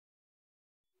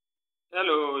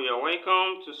Hello, you're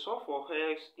welcome to solve for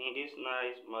x in this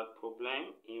nice math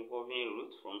problem involving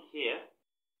root. From here,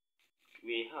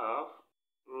 we have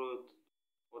root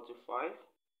 45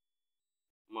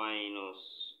 minus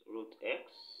root x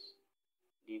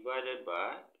divided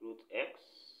by root x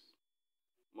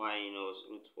minus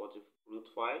root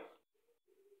 5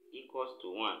 equals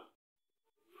to 1.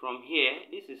 From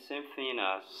here, this is same thing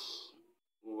as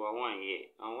over 1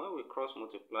 here. And when we cross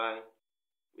multiply,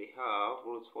 we have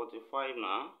root 45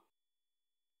 now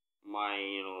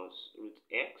minus root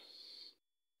x,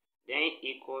 then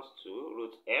equals to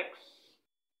root x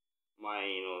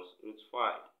minus root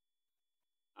 5.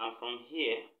 And from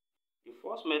here, the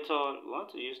first method, we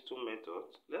want to use two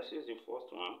methods. Let's use the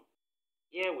first one.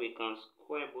 Here we can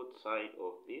square both sides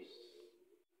of this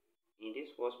in this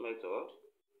first method.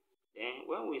 Then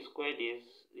when we square this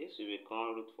will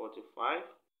become root 45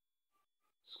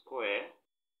 square,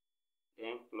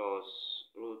 then plus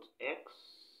root x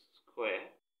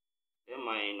square, then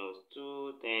minus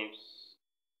 2 times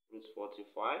root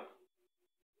 45,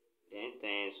 then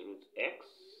times root x,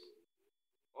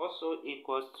 also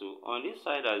equals to, on this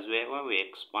side as well, when we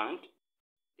expand,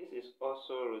 this is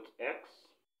also root x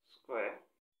square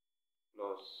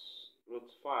plus root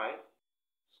 5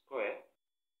 square,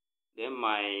 then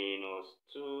minus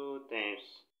 2 times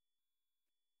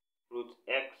root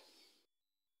x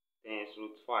times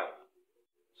root 5.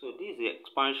 So this is the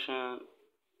expansion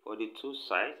for the two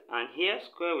sides. And here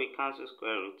square we cancel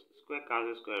square root, square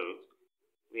cancel square root.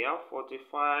 We have 45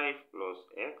 plus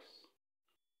x,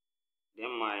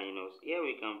 then minus, here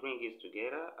we can bring it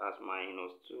together as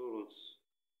minus 2 roots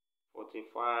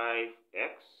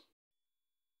 45x,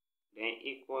 then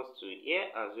equals to here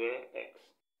as well x.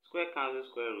 Square cancel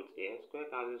square root here,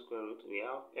 square cancel square root, we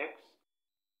have x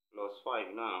plus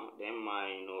 5 now, then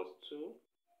minus 2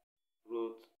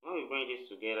 root, when we bring this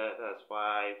together, that's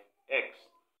 5x.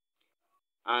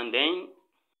 And then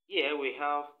here we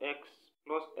have x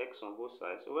plus x on both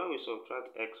sides. So when we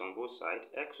subtract x on both sides,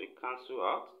 x will cancel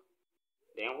out.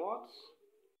 Then what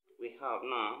we have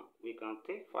now, we can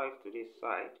take 5 to this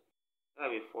side.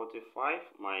 That will be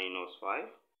 45 minus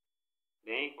 5.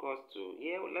 Then equals to,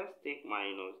 here let's take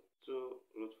minus 2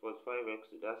 root 45x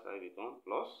to that side, become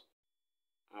plus.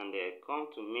 And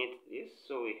come to meet this.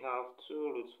 So we have 2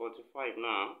 root 45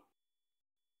 now.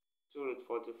 2 root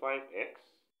 45x.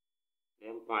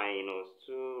 Then minus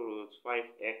 2 root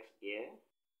 5x here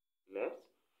left.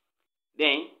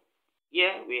 Then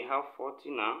here we have 40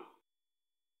 now,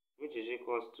 which is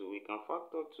equals to, we can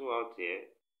factor 2 out here,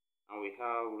 and we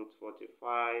have root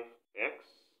 45x,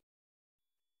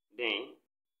 then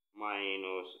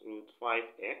minus root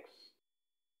 5x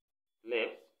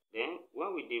left. Then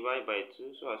when we divide by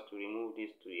 2 so as to remove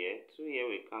this 2 here, 2 here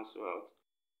we cancel out,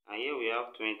 and here we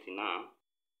have 20 now,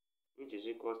 which is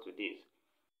equals to this.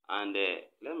 And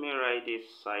let me write this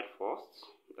side first.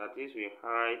 That is, we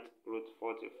write root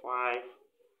 45x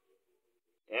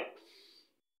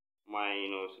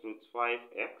minus root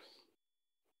 5x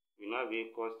will now be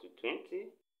equals to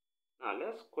 20. Now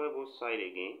let's square both sides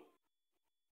again.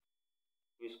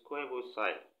 We square both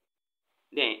sides.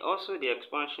 Then also the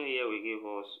expansion here will give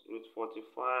us root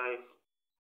 45x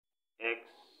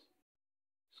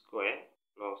square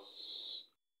plus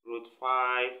root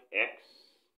 5x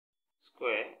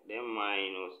square, then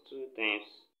minus 2 times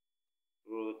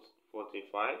root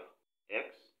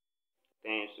 45x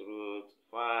times root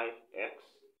 5x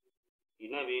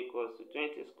will now be equals to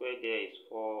 20 squared there is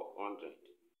 400.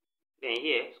 Then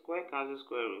here square cancel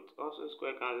square root, also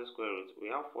square cancel square root, we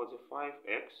have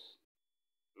 45x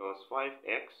plus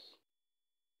 5x,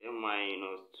 then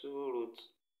minus 2 root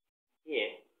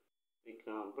here, we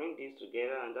can bring this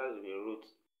together and that will be root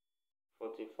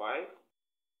 45,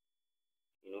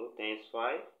 times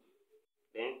 5,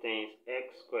 then times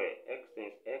x square, x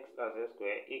times x plus x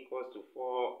square equals to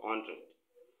 400.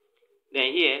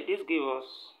 Then here this gives us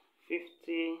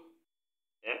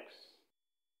 50x,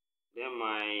 then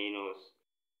minus,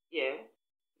 here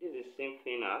this is the same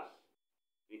thing as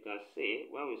we can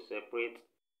say when we separate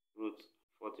root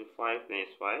 45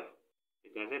 times 5, we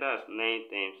can say that's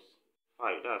 9 times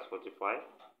 5, that's 45,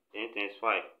 10 times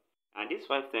 5, and this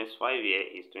 5 times 5 here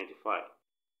is 25.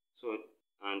 So,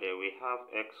 and we have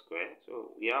x squared,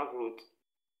 so we have root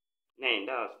 9,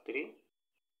 that's 3,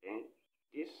 then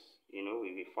this will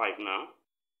be 5 now,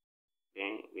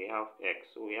 then we have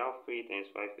x, so we have 3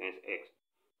 times 5 times x,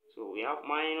 so we have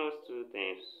minus 2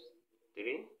 times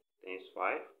 3 times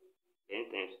 5,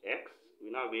 then times x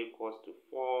will now be equals to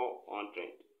 400.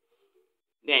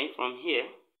 Then from here,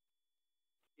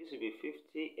 this will be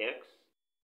 50x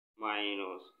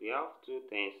minus, we have 2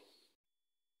 times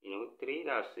 3,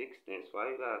 that's 6, times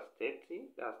 5, that's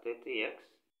 30, that's 30x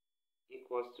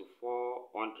equals to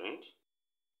 400.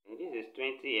 And this is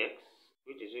 20x,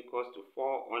 which is equals to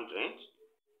 400.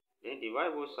 Then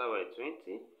divide both sides by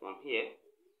 20 from here.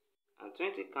 And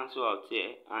 20 cancel out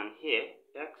here. And here,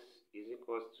 x is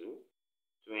equals to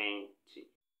 20.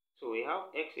 So we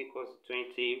have x equals to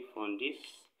 20 from this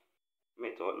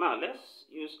method. Now let's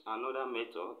use another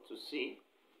method to see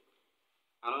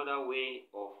another way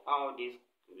of how this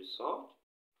will be solved.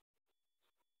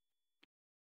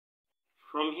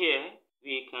 From here,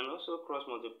 we can also cross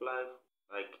multiply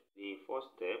like the first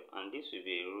step, and this will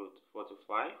be root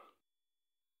 45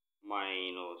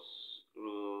 minus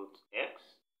root x,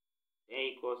 then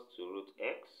equals to root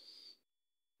x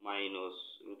minus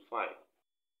root 5.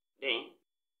 Then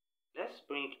let's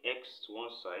bring x to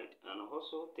one side and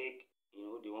also take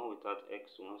the one without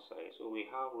x to one side. So we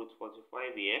have root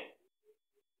 45 here,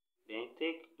 then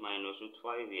take minus root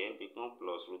 5 here, become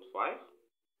plus root 5,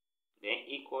 then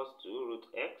equals to root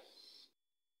x,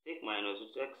 take minus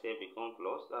root x here, become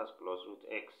plus, that's plus root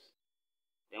x.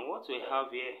 Then what we have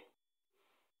here,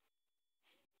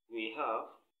 we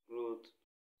have root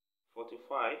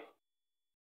 45,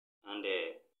 and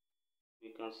we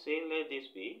can say let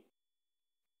this be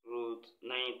root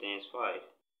 9 times 5,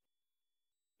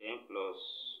 then plus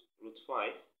root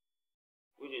 5,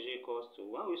 which is equals to,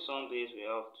 when we sum this, we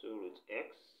have 2 root x.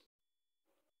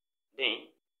 Then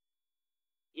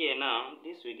here now,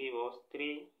 this will give us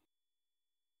 3.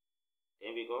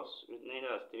 Then because root 9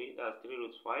 that's 3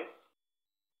 root 5.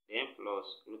 Then plus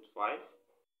root 5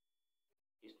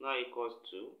 is now equals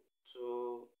to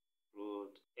 2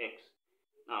 root x.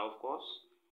 Now of course,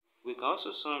 we can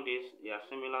also sum this, they are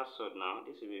similar sort now.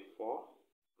 This will be 4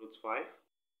 root 5.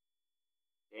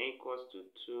 Then equals to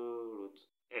 2 root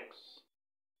x.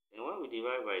 Then when we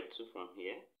divide by 2 from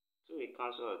here, 2 will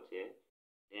cancel out here.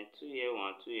 Then 2 here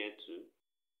 1, 2 here 2.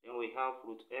 Then we have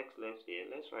root x left here.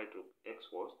 Let's write root x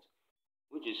first,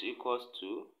 which is equals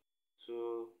to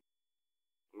 2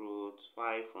 root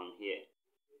 5 from here.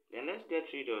 Then let's get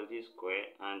rid of this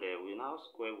square, and we now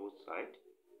square both sides.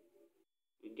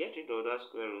 We get rid of that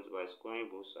square root by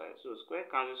squaring both sides. So square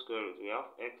cancel square root. We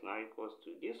have x now equals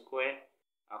to, this square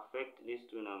affect these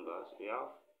two numbers. We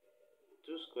have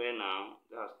 2 square now,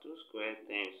 that's 2 square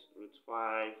times root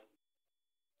 5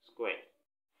 square.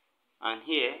 And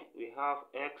here we have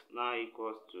x now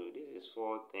equals to, this is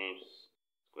 4 times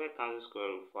square cancel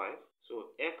square root 5.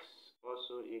 So x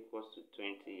also equals to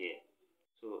 20 here.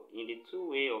 So in the two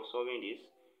way of solving this,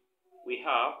 we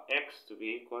have x to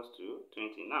be equals to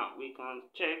 20. Now we can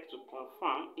check to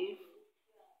confirm if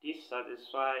this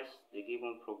satisfies the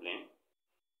given problem.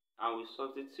 And we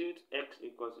substitute x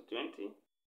equals to 20.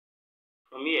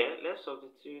 From here, let's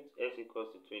substitute x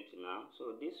equals to 20 now.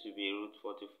 So this will be root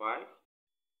 45.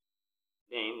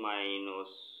 Then minus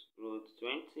root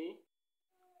 20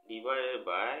 divided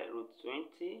by root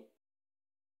 20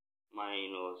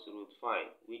 minus root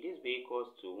 5. Will this be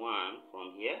equals to 1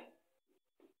 from here?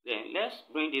 Then let's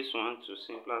bring this one to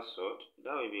simpler sort.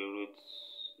 That will be root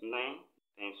 9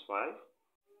 times 5.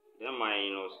 Then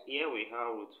minus here we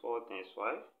have root 4 times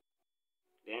 5.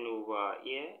 Then over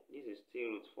here, this is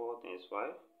still root 4 times 5.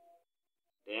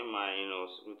 Then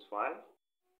minus root 5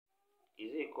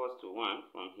 is equals to 1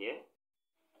 from here.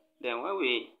 Then when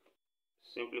we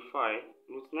simplify,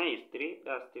 root 9 is 3,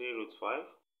 that's 3 root 5.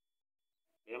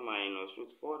 Then minus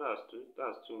root 4, that's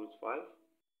 2 root 5.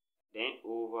 Then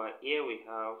over here we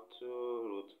have 2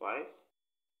 root 5.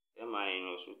 Then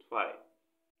minus root 5.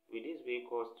 Will this be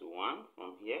equals to 1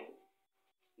 from here?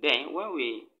 Then when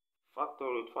we factor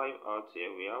root 5 out here,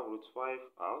 we have root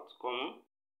 5 out, common.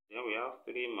 Then we have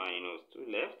 3 minus 2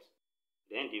 left.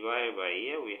 Then divided by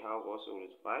here, we have also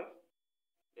root 5.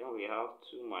 Then we have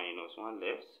 2 minus 1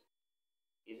 left.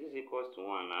 Is this equals to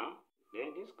 1 now?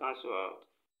 Then this cancel out.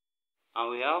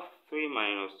 And we have 3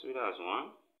 minus 2, that's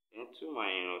 1. Then 2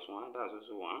 minus 1, that's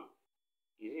also 1.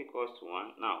 Is equals to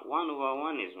 1. Now 1 over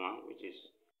 1 is 1, which is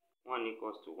 1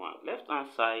 equals to 1. Left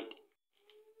hand side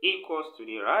equals to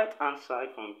the right hand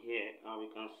side from here. And we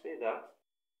can say that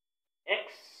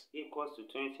x equals to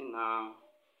 20 now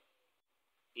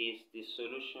is the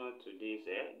solution to this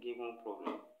given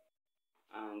problem.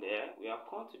 And we have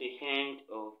come to the end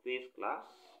of this class.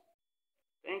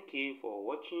 Thank you for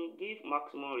watching. Give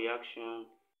maximum reaction,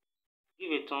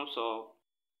 give a thumbs up,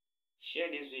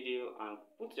 share this video, and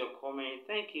put your comment.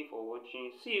 Thank you for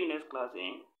watching. See you next class.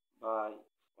 Bye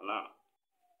for now.